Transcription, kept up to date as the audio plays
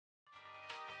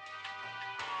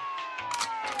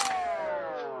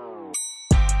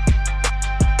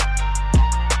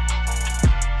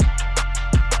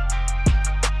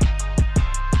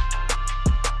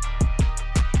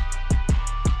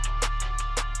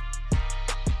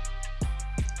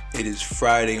It is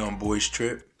Friday on Boys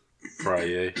Trip.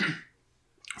 Friday.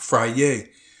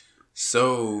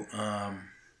 So,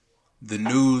 the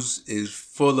news is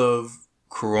full of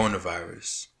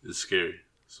coronavirus. It's scary.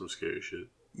 Some scary shit.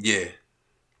 Yeah,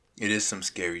 it is some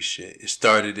scary shit. It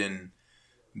started in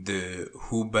the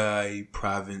Hubei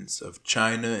province of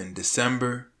China in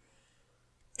December,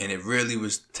 and it really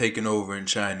was taking over in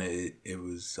China. It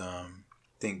was, I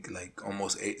think, like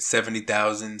almost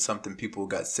 70,000 something people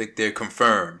got sick there,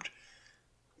 confirmed.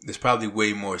 There's probably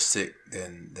way more sick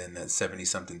than that 70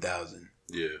 something thousand.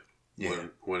 Yeah.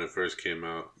 When it first came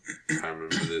out, I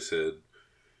remember they said,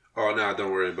 "Oh no,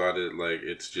 don't worry about it. Like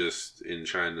it's just in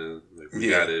China. Like we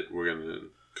got it. We're gonna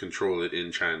control it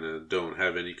in China. Don't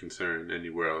have any concern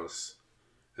anywhere else."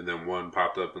 And then one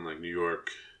popped up in like New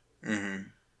York,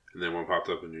 and then one popped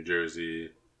up in New Jersey,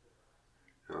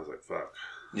 and I was like, "Fuck."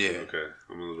 Yeah. Okay.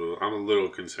 I'm a little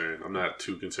concerned. I'm not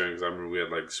too concerned because I remember we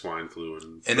had like swine flu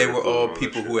and they were all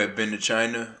people who had been to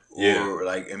China or Yeah.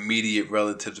 like immediate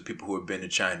relatives of people who had been to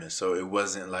China. So it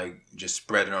wasn't like just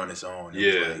spreading on its own.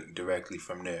 It was like directly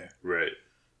from there. Right.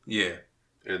 Yeah.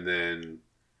 And then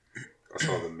I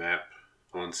saw the map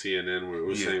on CNN where it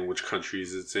was saying which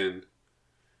countries it's in.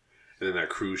 And then that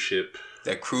cruise ship.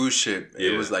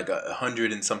 It was like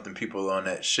 100 and something people on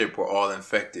that ship were all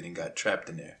infected and got trapped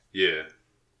in there. Yeah.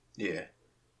 Yeah.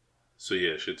 So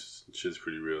yeah, shit's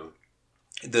pretty real.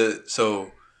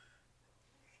 So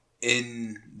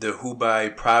in the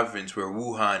Hubei province where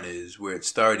Wuhan is, where it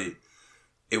started,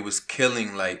 it was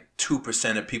killing like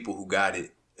 2% of people who got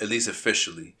it, at least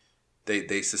officially.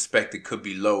 They suspect it could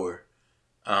be lower.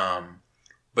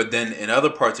 But then in other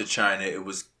parts of China, it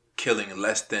was killing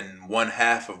less than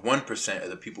 0.5% of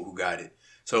the people who got it.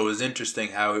 So it was interesting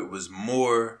how it was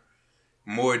more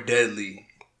deadly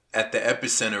at the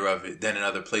epicenter of it than in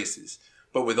other places.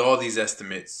 But with all these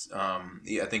estimates, I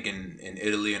think in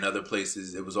Italy and other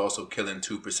places, it was also killing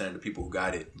 2% of the people who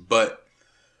got it. But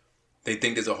they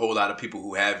think there's a whole lot of people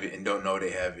who have it and don't know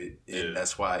they have it. And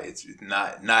that's why it's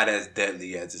not as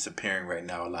deadly as it's appearing right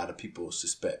now. A lot of people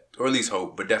suspect, or at least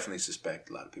hope, but definitely suspect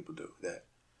a lot of people do that.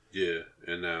 Yeah,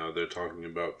 and now they're talking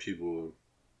about people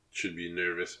should be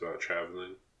nervous about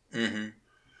traveling. Mm-hmm.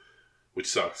 Which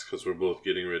sucks because we're both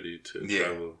getting ready to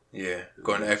travel. Yeah,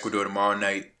 going to Ecuador tomorrow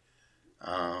night.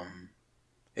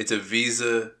 It's a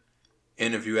visa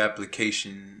interview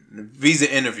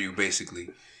basically.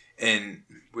 And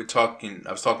I was talking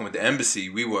with the embassy,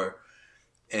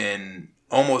 and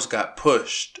almost got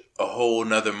pushed a whole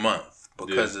nother month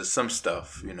because of some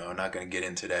stuff, I'm not going to get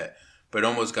into that, but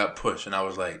almost got pushed. And I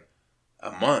was like,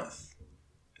 a month?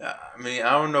 I mean,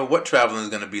 I don't know what traveling is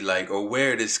going to be like or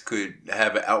where this could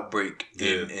have an outbreak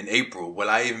in April. Will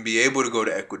I even be able to go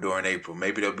to Ecuador in April?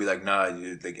 Maybe they'll be like, nah,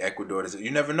 like Ecuador. You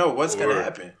never know what's going to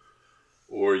happen.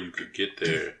 Or you could get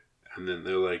there and then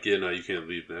they're like, yeah, no, you can't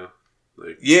leave now.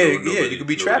 Like, you could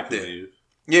be trapped there. Leave.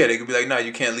 Yeah, they could be like, nah,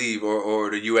 you can't leave. Or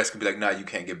the U.S. could be like, nah, you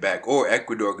can't get back. Or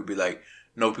Ecuador could be like,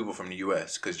 no people from the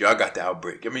U.S. because y'all got the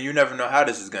outbreak. I mean, you never know how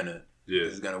this is going to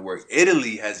work.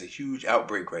 Italy has a huge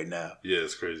outbreak right now. Yeah,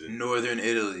 it's crazy. Northern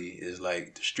Italy is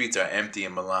like, the streets are empty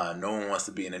in Milan. No one wants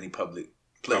to be in any public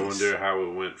place. I wonder how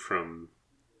it went from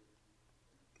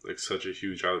like such a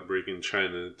huge outbreak in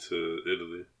China to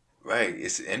Italy. Right.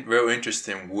 It's real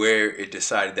interesting where it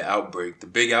decided the outbreak. The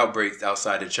big outbreaks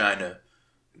outside of China,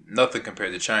 nothing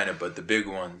compared to China, but the big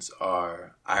ones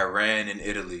are Iran and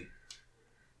Italy.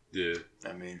 Yeah.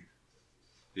 I mean.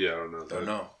 Yeah, I don't know. Don't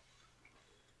know.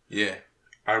 Yeah.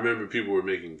 I remember people were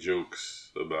making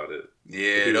jokes about it.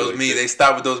 Yeah, those memes. They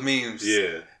stopped with those memes.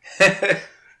 Yeah.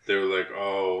 They were like,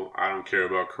 oh, I don't care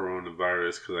about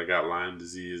coronavirus because I got Lyme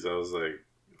disease. I was like,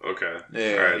 okay.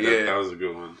 Yeah, all right, that was a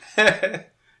good one.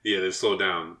 Yeah, they slowed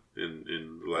down in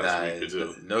the last week or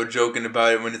two. No joking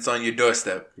about it when it's on your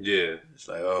doorstep. Yeah. It's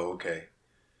like, oh, okay.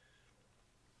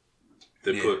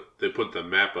 They put the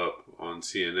map up on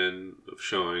CNN of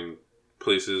showing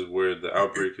places where the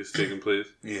outbreak is taking place.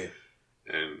 Yeah.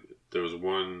 And there was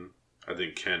one, I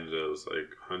think Canada was like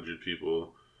 100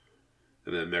 people.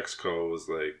 And then Mexico was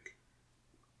like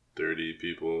 30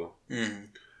 people.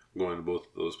 Mm-hmm. Going to both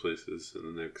of those places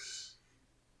in the next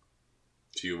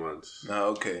few months.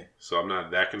 Oh, okay. So I'm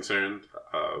not that concerned,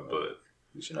 but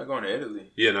you're not going to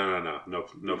Italy. Yeah,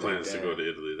 no plans to go to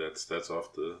Italy. That's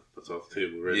off the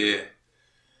table right now. Yeah.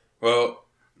 Well,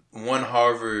 one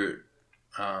Harvard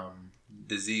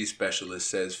disease specialist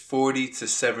says 40 to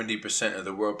 70% of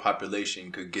the world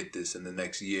population could get this in the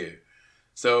next year.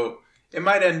 So it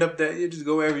might end up that you just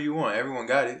go wherever you want. Everyone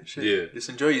got it. Shit. Yeah. Just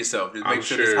enjoy yourself. Just make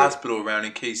sure there's a hospital around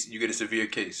in case you get a severe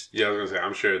case. Yeah, I was going to say,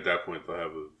 I'm sure at that point they'll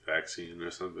have a vaccine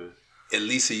or something. at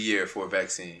least a year for a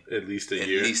vaccine. At least a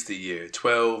year? At least a year.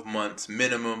 12 months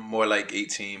minimum, more like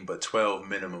 18, but 12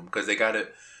 minimum. Because they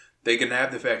can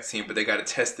have the vaccine, but they got to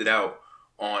test it out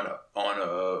on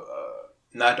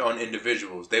not on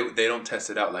individuals. They don't test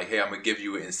it out like, hey, I'm going to give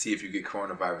you it and see if you get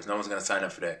coronavirus. No one's going to sign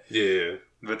up for that. Yeah.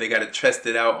 But they got to test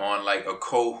it out on like a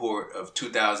cohort of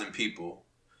 2,000 people.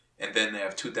 And then they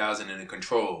have 2,000 in a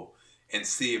control and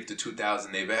see if the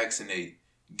 2,000 they vaccinate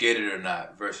get it or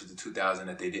not versus the 2,000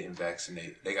 that they didn't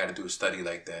vaccinate. They got to do a study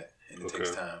like that, and it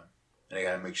takes time. And they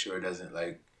got to make sure it doesn't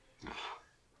like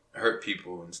hurt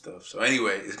people and stuff. So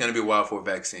anyway, it's gonna be a while for a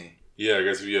vaccine. Yeah, I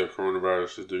guess if you have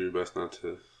coronavirus, just do your best not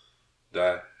to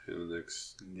die in the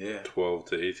next 12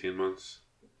 to 18 months.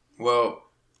 Well,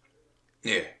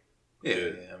 yeah.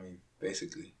 I mean,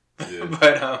 basically. Yeah.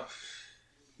 But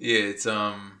it's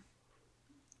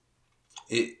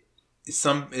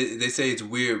they say it's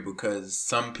weird because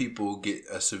some people get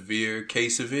a severe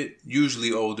case of it.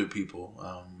 Usually older people,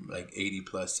 like 80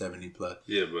 plus, 70 plus.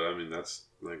 Yeah, but I mean that's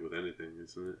like with anything,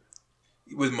 isn't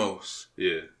it? With most.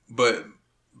 Yeah. But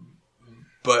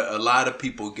a lot of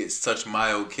people get such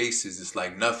mild cases. It's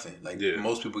like nothing. Like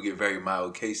most people get very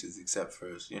mild cases, except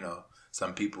for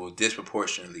some people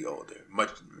disproportionately older. Much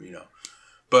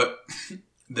but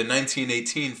the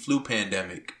 1918 flu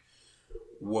pandemic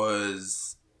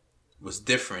was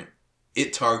different.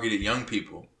 It targeted young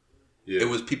people. Yeah. It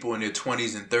was people in their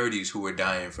 20s and 30s who were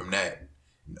dying from that.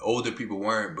 Older people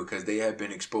weren't because they had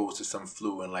been exposed to some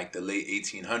flu in like the late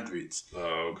 1800s.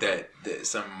 Oh, okay. That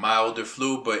some milder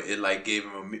flu, but it like gave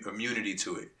them immunity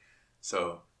to it.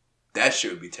 So that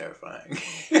shit would be terrifying.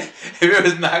 If it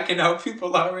was knocking out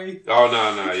people already. Oh,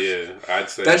 no, yeah. I'd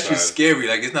say that's just scary.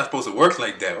 Like, it's not supposed to work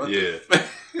like that. What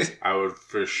I would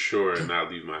for sure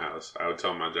not leave my house. I would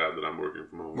tell my job that I'm working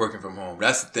from home. Working from home.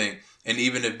 That's the thing. And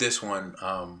even if this one,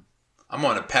 I'm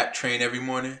on a packed train every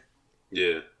morning.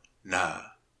 Yeah. Nah.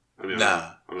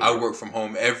 I work from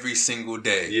home every single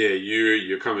day. Yeah,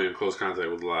 you're coming in close contact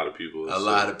with a lot of people. A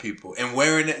lot of people. And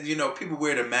wearing it, people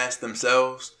wear the mask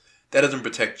themselves. That doesn't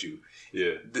protect you.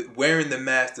 Yeah. Wearing the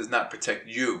mask does not protect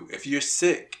you. If you're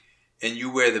sick and you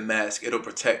wear the mask, it'll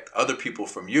protect other people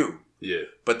from you. Yeah.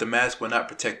 But the mask will not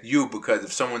protect you because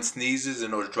if someone sneezes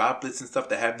and those droplets and stuff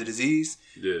that have the disease,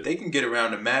 they can get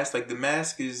around the mask. Like the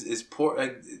mask is poor.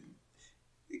 Like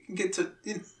it can get to.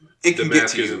 It can get to you. The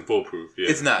mask isn't foolproof. Yeah.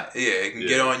 It's not. Yeah, it can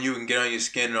get on you and get on your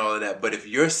skin and all of that. But if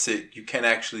you're sick, you can't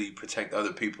actually protect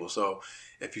other people. So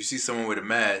if you see someone with a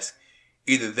mask,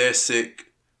 either they're sick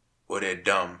or they're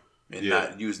dumb and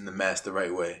not using the mask the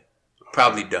right way.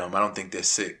 Probably dumb. I don't think they're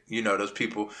sick. Those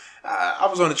people. I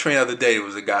was on the train the other day. There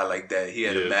was a guy like that. He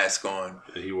had a mask on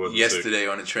he wasn't yesterday sick.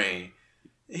 On the train.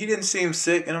 He didn't seem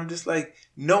sick. And I'm just like,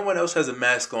 no one else has a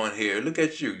mask on here. Look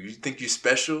at you. You think you're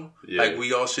special? Yeah. Like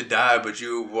we all should die, but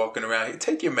you're walking around here.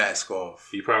 Take your mask off.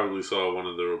 He probably saw one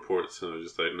of the reports and was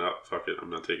just like, nah, fuck it. I'm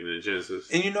not taking any chances.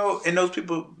 And and those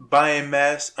people buying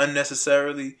masks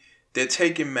unnecessarily, they're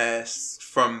taking masks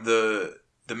from the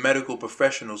medical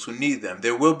professionals who need them.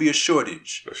 There will be a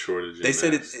shortage. They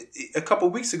said a couple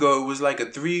of weeks ago it was like a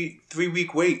three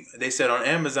week wait. They said on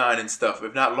Amazon and stuff,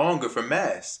 if not longer, for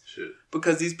masks. Shit.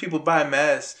 Because these people buy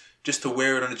masks just to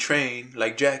wear it on the train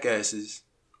like jackasses.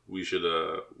 We should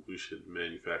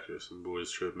manufacture some boys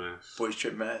trip masks. Boys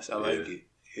trip masks. I like it.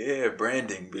 Yeah,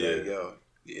 branding. Be like, yo,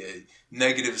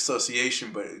 negative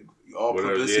association, but all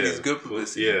publicity is good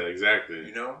publicity. Yeah, exactly.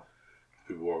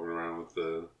 People walking around with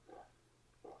the.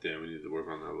 Damn, we need to work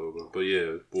on that logo. But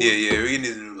yeah. We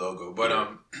need a new logo.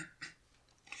 But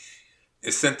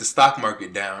it sent the stock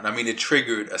market down. I mean, it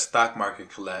triggered a stock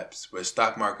market collapse where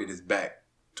stock market is back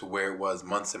to where it was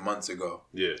months and months ago.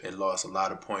 Yeah. It lost a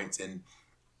lot of points. And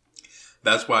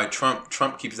that's why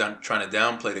Trump keeps on trying to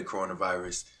downplay the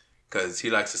coronavirus because he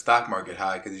likes the stock market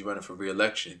high because he's running for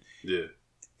re-election. Yeah.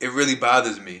 It really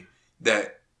bothers me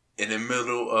that in the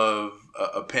middle of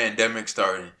a pandemic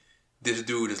starting, this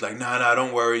dude is like, nah,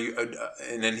 don't worry.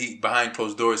 And then behind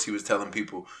closed doors, he was telling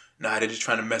people, nah, they're just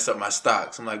trying to mess up my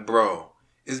stocks. I'm like, bro,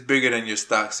 it's bigger than your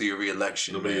stocks or your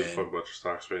re-election, Nobody man. gives a fuck about your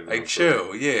stocks right now. Like,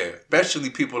 chill, yeah.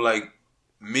 Especially people like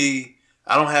me.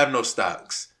 I don't have no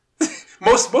stocks.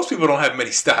 Most people don't have many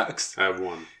stocks. I have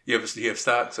one. You have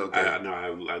stocks? Okay. I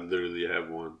literally have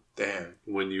one. Damn.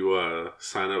 When you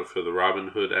sign up for the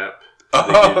Robinhood app,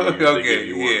 they give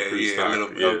you one free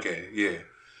stock. Okay, yeah.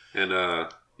 And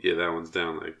yeah, that one's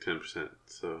down like 10%.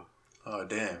 So. Oh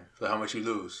damn! So how much you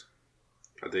lose?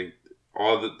 I think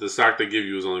all the stock they give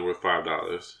you is only worth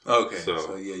 $5. Okay.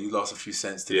 So yeah, you lost a few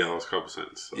cents today. Yeah, I lost a couple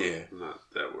cents. So I'm not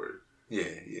that worried.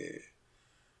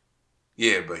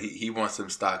 Yeah, but he wants them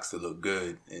stocks to look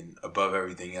good and above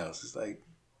everything else. It's like,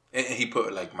 And he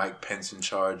put like Mike Pence in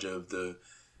charge of the.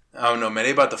 I don't know, man.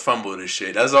 They about to fumble this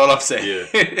shit. That's all I'm saying.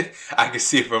 Yeah. I can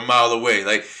see it from a mile away.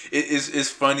 Like it's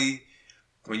funny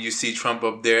when you see Trump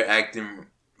up there acting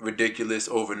ridiculous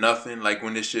over nothing. Like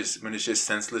when it's just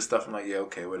senseless stuff. I'm like, yeah,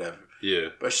 okay, whatever. Yeah.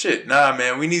 But shit, nah,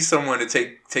 man. We need someone to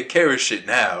take care of shit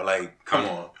now. Like, come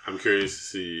on. I'm curious to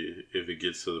see if it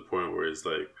gets to the point where it's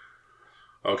like,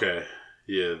 okay,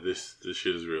 yeah, this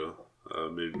shit is real.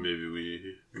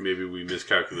 Maybe we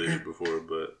miscalculated before,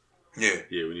 but yeah,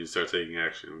 we need to start taking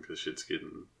action because shit's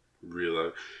getting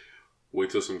real. Wait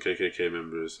till some KKK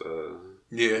members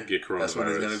get coronavirus. That's what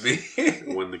it's gonna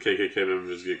be. When the KKK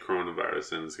members get coronavirus,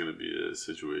 then it's gonna be a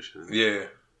situation. Yeah,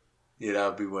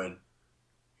 that'll be when.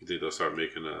 You think they'll start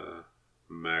making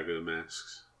MAGA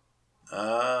masks?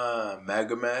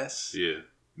 MAGA masks? Yeah.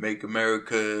 Make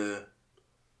America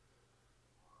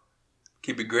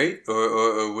keep it great?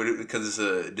 Or would it, because it's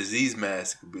a disease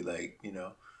mask, it would be like,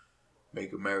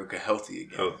 make America healthy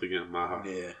again. Healthy again,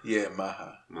 Maha. Yeah,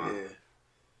 Maha. Yeah.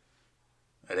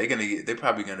 They're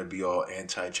probably gonna be all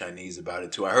anti-Chinese about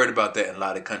it too. I heard about that in a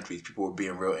lot of countries. People were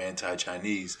being real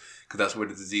anti-Chinese because that's where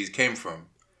the disease came from.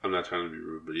 I'm not trying to be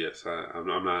rude, but yes, I'm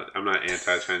not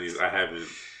anti-Chinese. I haven't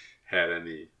had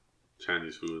any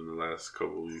Chinese food in the last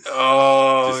couple of weeks.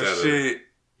 Oh shit!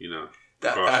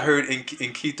 I heard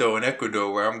in Quito, in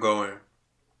Ecuador, where I'm going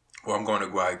to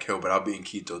Guayaquil, but I'll be in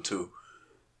Quito too.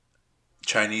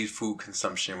 Chinese food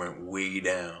consumption went way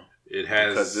down. It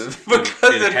has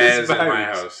because it has in my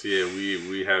house. Yeah,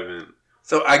 we haven't.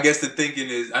 So I guess the thinking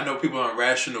is, I know people aren't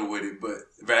rational with it, but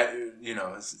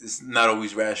it's not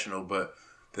always rational. But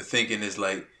the thinking is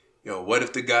like, what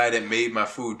if the guy that made my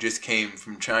food just came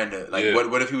from China? Like,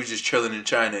 what if he was just chilling in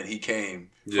China and he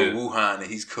came from Wuhan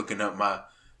and he's cooking up my,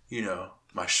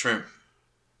 my shrimp?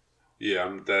 Yeah,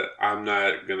 I'm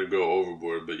not gonna go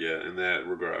overboard, but yeah, in that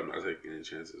regard, I'm not taking any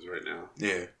chances right now.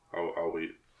 Yeah, I'll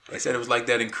wait. They said it was like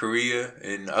that in Korea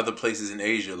and other places in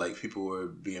Asia. Like people were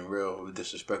being real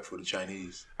disrespectful to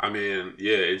Chinese. I mean,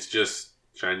 yeah, it's just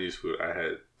Chinese food. I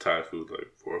had Thai food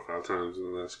like 4 or 5 times in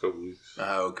the last couple weeks.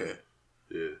 Okay.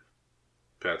 Yeah.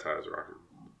 Pad Thai is rocking.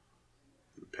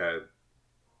 Pad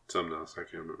something else. I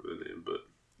can't remember the name, but.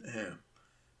 Damn.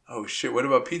 Oh, shit. What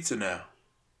about pizza now?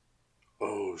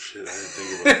 Oh, shit. I didn't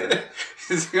think about that.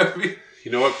 It's going to be. You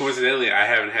know what? Coincidentally, I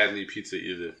haven't had any pizza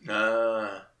either.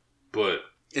 But.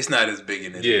 It's not as big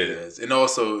in Italy as. And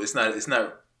also, it's not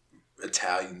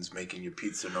Italians making your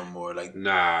pizza no more. Like.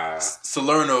 Nah.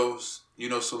 Salerno's.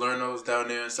 Salerno's down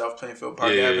there in South Plainfield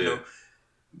Park Avenue. Yeah.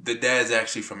 The dad's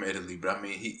actually from Italy, but I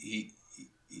mean, he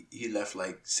left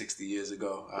like 60 years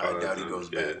ago. I doubt he goes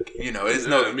back. It's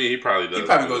no. I mean, he probably does. He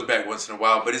probably goes back once in a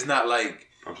while, but it's not like.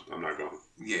 I'm not going.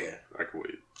 Yeah. I can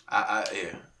wait.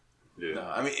 Yeah.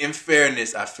 No, I mean, in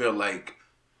fairness, I feel like.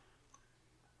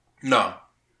 No.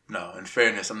 In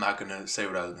fairness, I'm not gonna say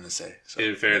what I was gonna say. So,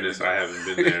 in fairness, I haven't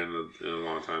been there in a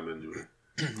long time anyway.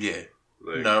 Yeah.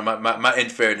 Like, no, my in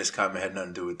fairness comment had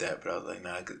nothing to do with that, but I was like,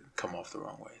 I could come off the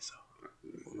wrong way. So, I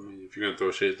mean, if you're gonna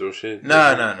throw shade, throw shade. No,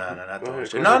 not throwing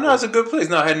shade. No, it's a good place.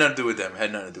 No, it had nothing to do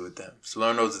with them.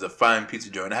 Salerno's is a fine pizza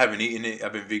joint. I haven't eaten it.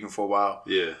 I've been vegan for a while.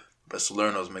 Yeah, but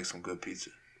Salerno's makes some good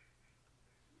pizza.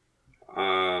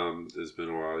 It's been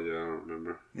a while. Yeah, I don't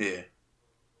remember. Yeah.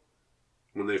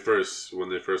 When they first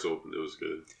opened, it was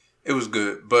good. It was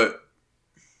good, but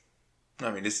I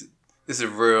mean, this is a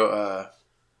real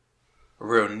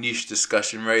niche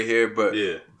discussion right here. But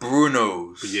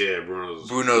Bruno's. Yeah,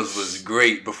 Bruno's was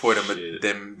great before them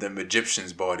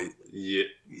Egyptians bought it. Yeah.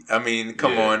 I mean,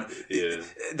 come on. Yeah.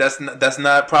 That's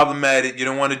not problematic. You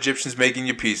don't want Egyptians making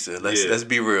your pizza. Let's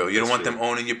be real. You don't want them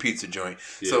owning your pizza joint.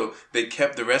 Yeah. So they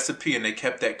kept the recipe and they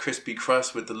kept that crispy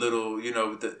crust with the little,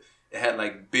 it had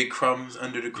like big crumbs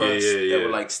under the crust that were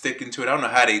like sticking to it. I don't know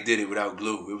how they did it without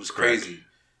glue. It was crazy.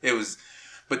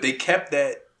 But they kept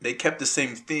that. They kept the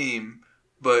same theme,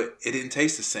 but it didn't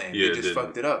taste the same. Yeah, they just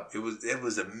fucked it up. It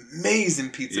was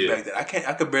amazing pizza back then.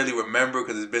 I could barely remember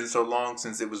because it's been so long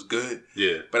since it was good.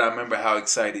 Yeah. But I remember how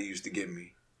excited it used to get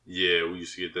me. Yeah, we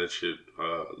used to get that shit.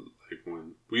 Like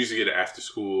when we used to get it after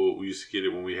school. We used to get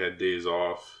it when we had days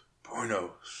off.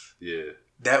 Bruno's. Yeah.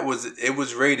 It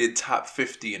was rated top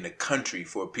 50 in the country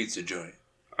for a pizza joint.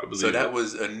 I believe so that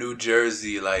was a New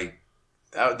Jersey, like,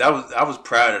 I was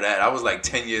proud of that. I was like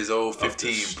 10 years old,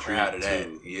 15, proud of that.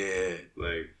 Too. Yeah.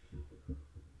 Like,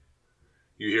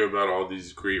 you hear about all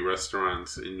these great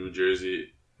restaurants in New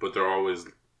Jersey, but they're always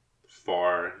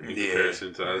far in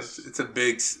comparison to us. It's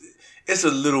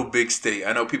a little big state.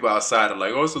 I know people outside are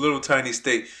like, it's a little tiny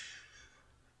state.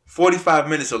 45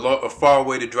 minutes a far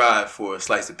way to drive for a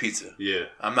slice of pizza. Yeah.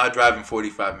 I'm not driving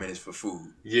 45 minutes for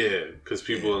food. Yeah, because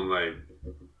people in like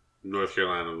North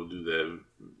Carolina will do that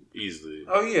easily.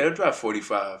 Oh yeah, they'll drive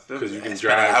 45 because you can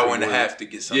drive an hour and a half to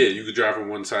get something. Yeah, you could drive from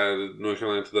one side of North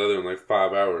Carolina to the other in like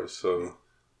 5 hours. So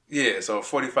yeah, so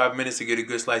 45 minutes to get a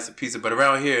good slice of pizza. But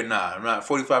around here, nah, I'm not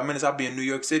 45 minutes. I'll be in New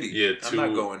York City. Yeah, I'm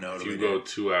not going out. If you go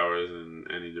 2 hours in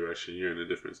any direction, you're in a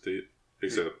different state,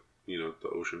 except the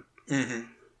ocean. Mm-hmm.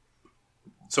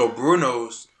 So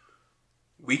Bruno's,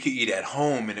 we could eat at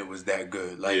home and it was that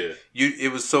good. Like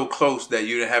it was so close that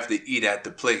you didn't have to eat at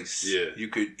the place. Yeah, you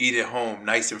could eat at home,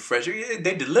 nice and fresh. Yeah,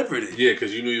 they delivered it. Yeah,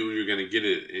 because you knew you were gonna get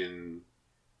it in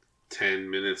 10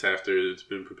 minutes after it's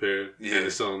been prepared. Yeah, and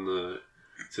it's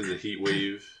in the heat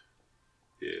wave.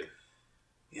 Yeah,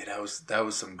 yeah, that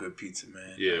was some good pizza,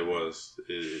 man. Yeah, it was.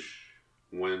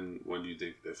 When do you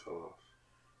think they fell off?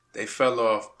 They fell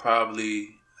off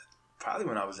probably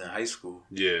when I was in high school.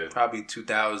 Yeah. Probably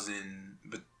 2000,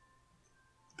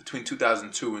 between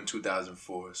 2002 and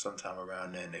 2004, sometime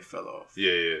around then they fell off.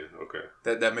 Yeah, okay.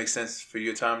 That makes sense for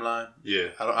your timeline? Yeah.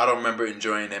 I don't remember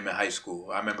enjoying them in high school.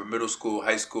 I remember middle school,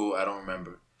 high school, I don't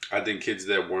remember. I think kids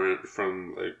that weren't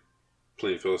from like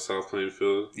Plainfield, South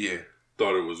Plainfield,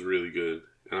 thought it was really good.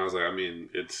 And I was like, I mean,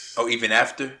 it's... Oh, even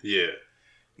after? Yeah.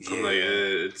 I'm like,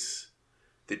 it's...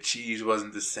 The cheese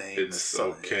wasn't the same. It's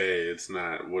okay. It's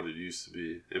not what it used to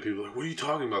be. And people are like, what are you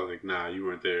talking about? Like, nah, you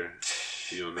weren't there.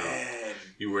 You don't know. Man.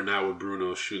 You were not with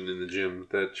Bruno shooting in the gym.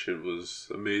 That shit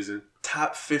was amazing.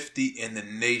 Top 50 in the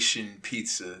nation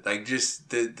pizza. Like,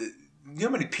 just you know how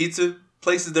many pizza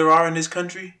places there are in this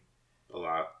country? A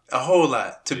lot. A whole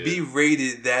lot. To be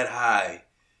rated that high,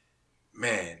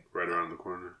 man. Right around the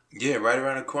corner. Yeah, right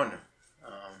around the corner.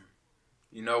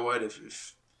 You know what?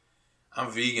 If I'm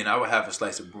vegan, I would have a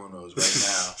slice of Bruno's right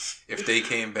now. If they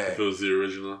came back. If it was the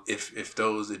original? If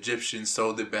those Egyptians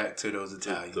sold it back to those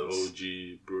Italians. The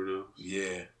OG Bruno's?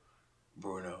 Yeah.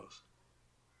 Bruno's.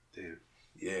 Damn.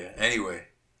 Yeah. Anyway,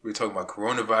 we were talking about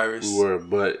coronavirus. We were,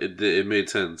 but it made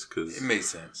sense. Cause, it made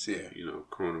sense, yeah.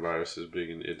 Coronavirus is big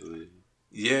in Italy.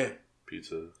 Yeah.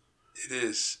 Pizza. It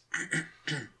is.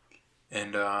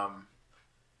 And,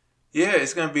 yeah,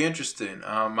 it's going to be interesting.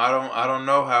 I don't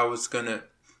know how it's going to...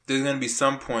 There's going to be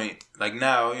some point, like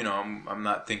now, I'm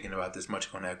not thinking about this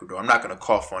much going to Ecuador. I'm not going to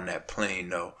cough on that plane,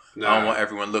 though. Nah. I don't want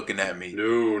everyone looking at me. No.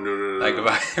 Like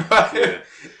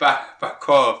if I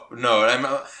cough,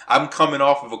 no. I'm coming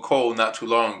off of a cold not too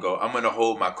long ago. I'm going to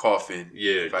hold my cough in.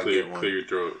 Yeah, clear your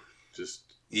throat.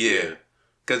 Yeah.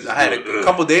 Because I had a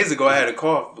couple days ago, I had a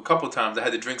cough a couple times. I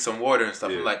had to drink some water and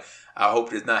stuff. Yeah. I'm like, I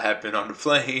hope it's not happening on the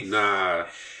plane. Nah.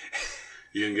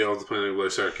 You can get off the plane and be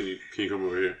like, sorry, can you come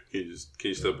over here? Can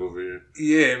you step over here?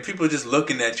 Yeah, and people are just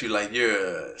looking at you like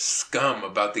you're a scum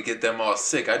about to get them all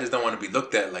sick. I just don't want to be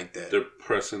looked at like that. They're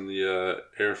pressing the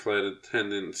air flight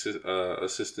attendant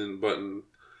assistant button.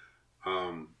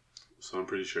 So I'm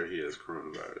pretty sure he has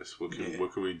coronavirus.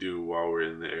 What can we do while we're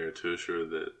in the air to assure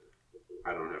that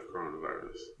I don't have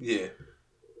coronavirus? Yeah.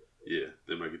 Yeah,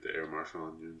 they might get the air marshal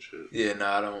on you and shit. Yeah, no,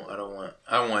 I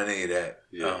don't want any of that.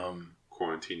 Yeah.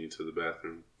 Quarantine you to the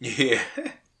bathroom. Yeah.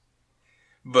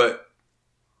 But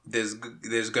there's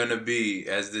gonna be,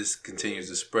 as this continues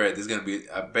to spread, there's gonna be,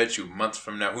 I bet you, months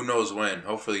from now, who knows when,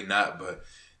 hopefully not, but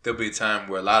there'll be a time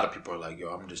where a lot of people are like, yo,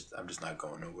 I'm just not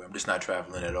going nowhere. I'm just not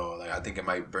traveling at all. Like, I think it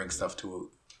might bring stuff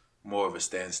to more of a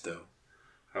standstill.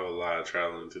 I have a lot of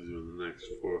traveling to do in the next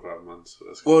 4 or 5 months. So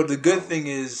well, the good thing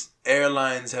is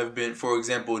airlines have been, for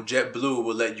example, JetBlue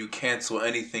will let you cancel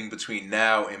anything between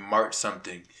now and March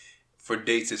something for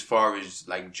dates as far as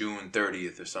like June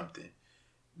 30th or something.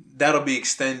 That'll be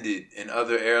extended, and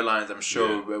other airlines, I'm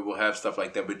sure, will have stuff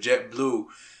like that. But JetBlue,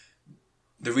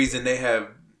 the reason they have,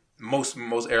 most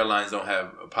airlines don't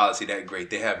have a policy that great.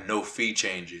 They have no fee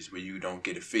changes where you don't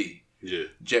get a fee. Yeah.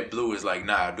 JetBlue is like,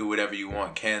 nah, do whatever you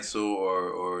want, cancel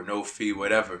or no fee,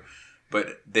 whatever.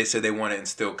 But they said they want to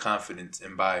instill confidence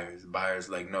in buyers. Buyers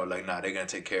like, no, like, nah, they're going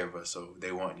to take care of us. So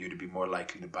they want you to be more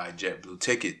likely to buy JetBlue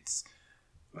tickets.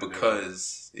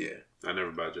 Because, I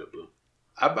never buy JetBlue.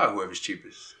 I buy whoever's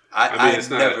cheapest. It's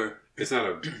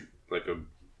not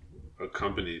a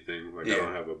company thing. Like, I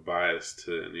don't have a bias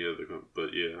to any other company.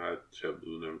 But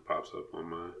JetBlue never pops up on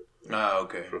my...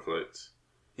 okay. For flights.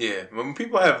 Yeah, when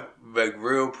people have like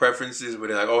real preferences where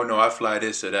they're like, oh no, I fly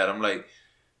this or that, I'm like,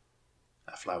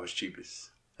 I fly what's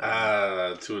cheapest.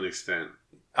 To an extent.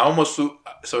 I almost flew,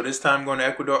 so this time going to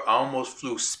Ecuador, I almost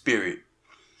flew Spirit.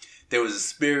 There was a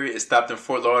Spirit, it stopped in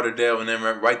Fort Lauderdale and then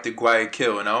went right to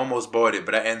Guayaquil, and I almost bought it,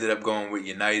 but I ended up going with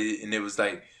United, and it was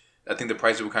like, I think the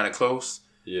prices were kind of close.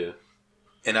 Yeah.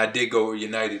 And I did go with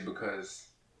United because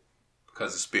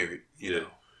of Spirit, you know.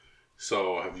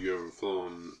 So, have you ever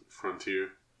flown Frontier?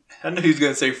 I knew he was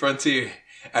going to say Frontier.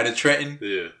 Out of Trenton?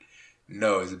 Yeah.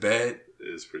 No, is it bad?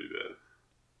 It's pretty bad.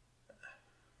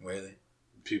 Really?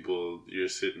 People, you're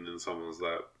sitting in someone's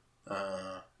lap,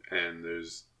 and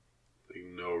there's like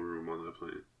no room on the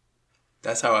plane.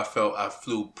 That's how I felt. I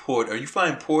flew Porter. Are you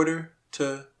flying Porter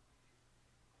to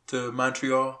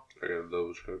Montreal? I got a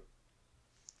double check.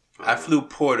 I flew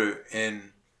Porter,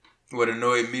 and what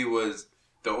annoyed me was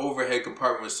the overhead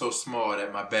compartment was so small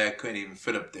that my bag couldn't even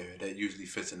fit up there. That usually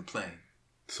fits in the plane.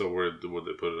 So where would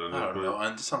they put it on? I don't know,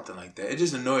 under something like that. It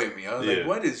just annoyed me. I was like,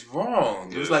 "What is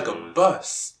wrong?" It was Yeah, like a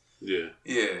bus. Yeah.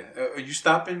 Yeah. Are you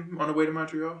stopping on the way to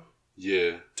Montreal?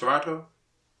 Yeah. Toronto?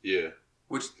 Yeah.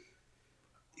 Which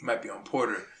you might be on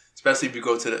Porter, especially if you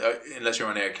go to the unless you're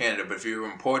on Air Canada. But if you're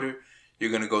on Porter,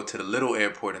 you're gonna go to the little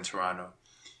airport in Toronto.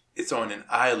 It's on an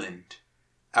island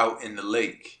out in the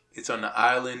lake. It's on the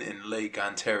island in Lake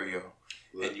Ontario,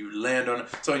 and you land on.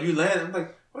 So you land. I'm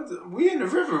like, we in the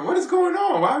river. What is going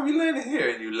on? Why are we landing here?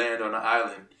 And you land on the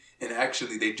island. And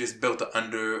actually, they just built an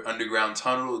underground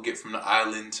tunnel to get from the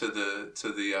island to the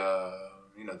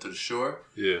shore.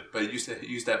 Yeah. But it used to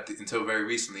have to, until very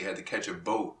recently, had to catch a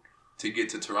boat to get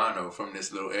to Toronto from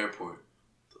this little airport.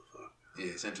 What the fuck?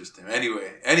 Yeah, it's interesting.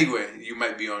 Anyway, you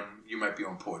might be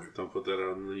on Porter. Don't put that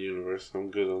out in the universe. I'm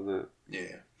good on that.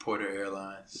 Yeah, Porter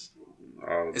Airlines.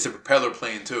 It's a propeller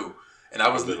plane too, and I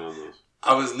was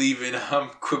leaving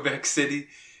Quebec City,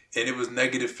 and it was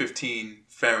 -15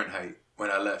 Fahrenheit. When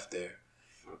I left there,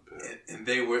 and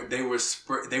they were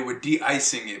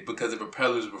de-icing it because the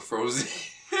propellers were frozen.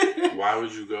 Why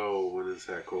would you go when it's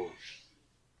that cold?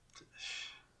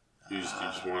 You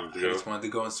just wanted to go? I just wanted to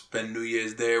go and spend New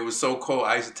Year's there. It was so cold.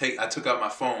 I took out my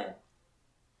phone.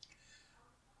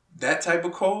 That type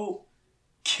of cold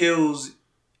kills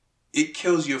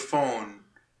your phone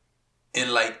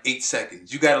in like 8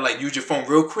 seconds. You gotta use your phone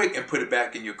real quick and put it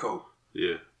back in your coat.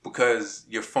 Yeah. Because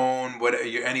your phone,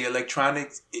 any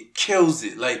electronics, it kills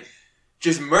it.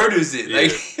 Just murders it. Yeah.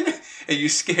 And you're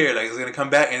scared. It's going to come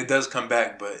back. And it does come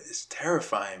back. But it's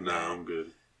terrifying, man. Nah, I'm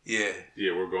good. Yeah.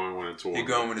 Yeah, we're going when it's warm. You're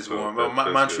going when it's warm.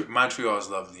 Montreal is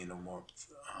lovely in the warmth.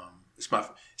 It's my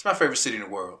favorite city in the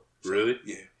world. So, really?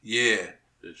 Yeah. Yeah.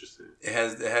 Interesting. It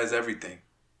has everything.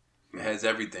 It has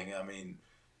everything. I mean,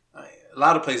 a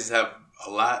lot of places have a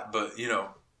lot. But,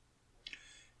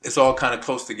 it's all kind of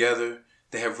close together.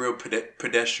 They have real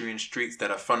pedestrian streets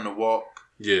that are fun to walk.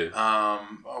 Yeah.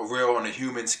 Real on a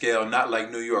human scale, not like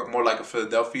New York, more like a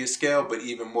Philadelphia scale, but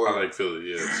even more. I like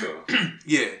Philly, yeah. So.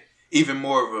 Yeah, even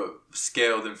more of a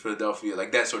scale than Philadelphia,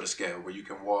 like that sort of scale where you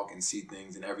can walk and see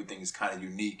things and everything is kind of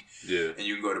unique. Yeah. And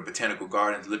you can go to Botanical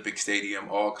Gardens, Olympic Stadium,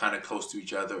 all kind of close to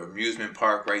each other. Amusement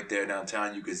park right there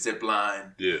downtown. You could zip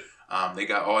line. Yeah. They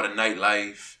got all the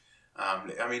nightlife.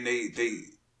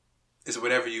 It's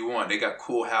whatever you want. They got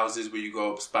cool houses where you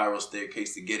go up spiral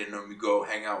staircase to get in them. You go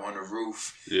hang out on the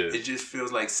roof. Yeah. It just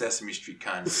feels like Sesame Street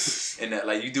kind of. And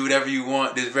that you do whatever you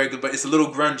want. There's very good, but it's a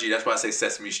little grungy. That's why I say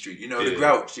Sesame Street. The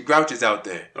Grouch. The Grouch is out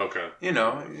there. Okay. He's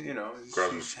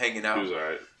hanging out. He's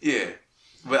alright. Yeah.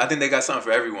 But I think they got something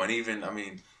for everyone. Even,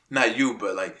 not you,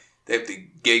 but they have the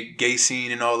gay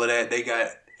scene and all of that. They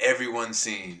got everyone's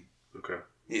scene. Okay.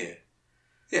 Yeah.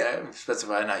 Yeah,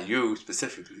 specify not you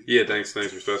specifically. Yeah, thanks for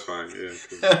specifying.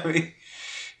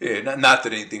 Yeah, not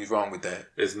that anything's wrong with that.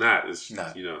 It's not. It's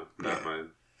not. Not my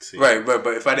scene. Right, but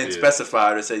if I didn't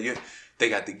specify it or say they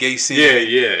got the gay scene.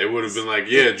 Yeah, it would have been like,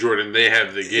 Jordan, they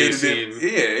have the gay scene.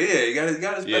 You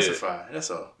gotta specify. That's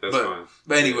all. That's fine.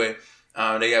 But anyway,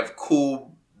 they have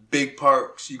cool big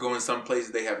parks. You go in some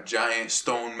places, they have giant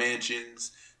stone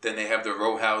mansions. Then they have the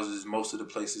row houses. Most of the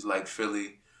places like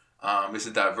Philly. It's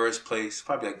a diverse place.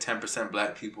 Probably 10%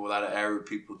 black people, a lot of Arab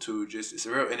people too. It's a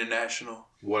real international.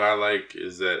 What I like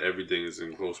is that everything is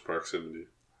in close proximity.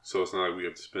 So it's not like we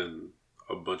have to spend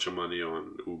a bunch of money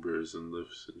on Ubers and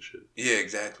Lyfts and shit. Yeah,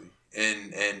 exactly.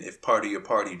 And if part of your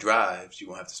party drives, you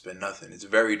won't have to spend nothing. It's a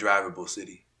very drivable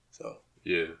city. So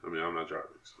yeah, I'm not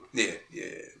driving. So. Yeah,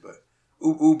 but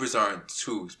Ubers aren't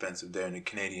too expensive. They're in the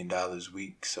Canadian dollars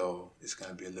week, so it's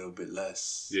gonna be a little bit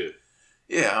less.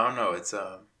 Yeah, I don't know. It's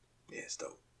it's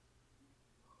dope.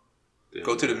 Damn,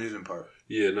 go to the amusement park.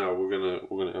 Yeah, no, we're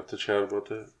gonna have to chat about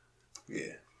that.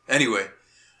 Yeah. Anyway,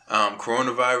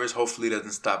 coronavirus hopefully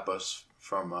doesn't stop us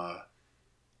from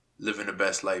living the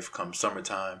best life come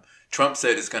summertime. Trump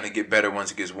said it's gonna get better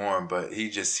once it gets warm, but he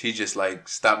just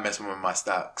stop messing with my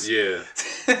stocks. Yeah.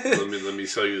 let me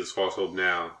sell you this false hope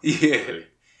now. Yeah.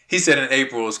 He said in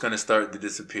April it's gonna start to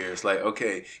disappear. It's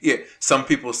okay, yeah. Some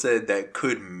people said that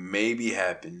could maybe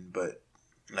happen, but.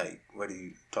 What are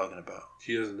you talking about?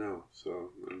 He doesn't know,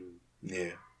 so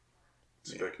yeah,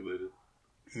 speculated.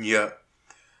 Yeah,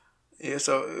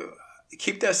 so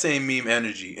keep that same meme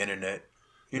energy, internet.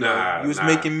 You know, you was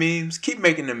making memes. Keep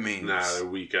making the memes. Nah, they're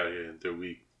weak out here. They're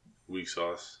weak. Weak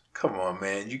sauce. Come on,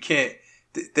 man. You can't.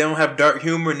 They don't have dark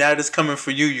humor. Now that's coming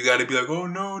for you. You got to be like, oh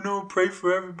no, pray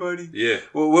for everybody. Yeah.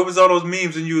 Well, what was all those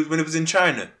memes when it was in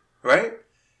China, right?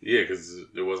 Yeah, because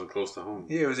it wasn't close to home.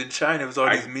 Yeah, it was in China. It was all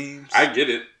these memes. I get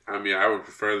it. I mean, I would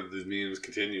prefer that these memes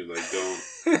continue. Like,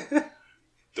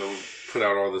 don't put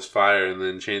out all this fire and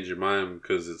then change your mind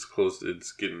because it's close.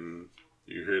 It's getting.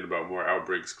 You're hearing about more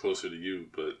outbreaks closer to you,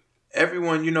 but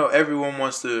everyone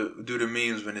wants to do the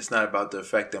memes when it's not about to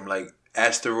affect them. Like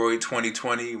Asteroid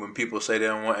 2020, when people say they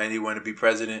don't want anyone to be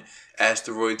president,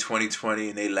 Asteroid 2020,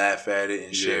 and they laugh at it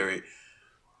and share it.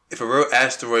 If a real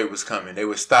asteroid was coming, they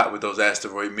would stop with those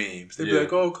asteroid memes. They'd be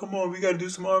like, "Oh, come on, we got to do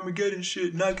some Armageddon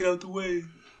shit. Knock it out the way."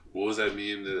 What was that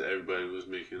meme that everybody was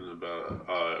making about?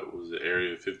 Was it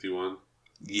Area 51?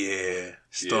 Yeah,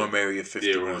 Area 51.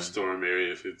 Yeah, we're going to storm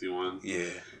Area 51. Yeah.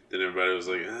 Then everybody was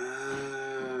like,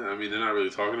 I mean, they're not really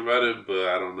talking about it, but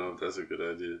I don't know if that's a good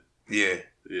idea. Yeah.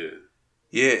 Yeah.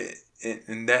 Yeah,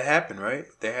 and that happened, right?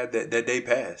 They had that day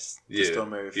passed. Yeah.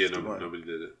 Storm Area 51. Yeah, nobody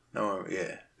did it. No one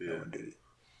did it.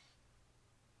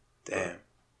 Damn.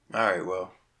 All right,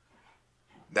 well,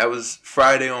 that was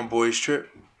Friday on Boys Trip.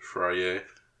 Friday.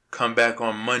 Come back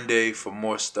on Monday for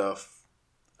more stuff.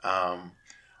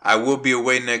 I will be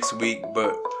away next week,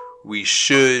 but we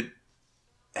should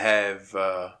have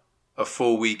a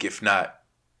full week, if not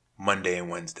Monday and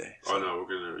Wednesday. So. Oh no,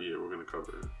 we're gonna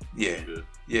cover it. Yeah.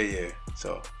 Yeah.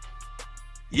 So,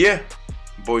 yeah,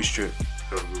 Boys Trip.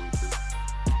 Have a good weekend.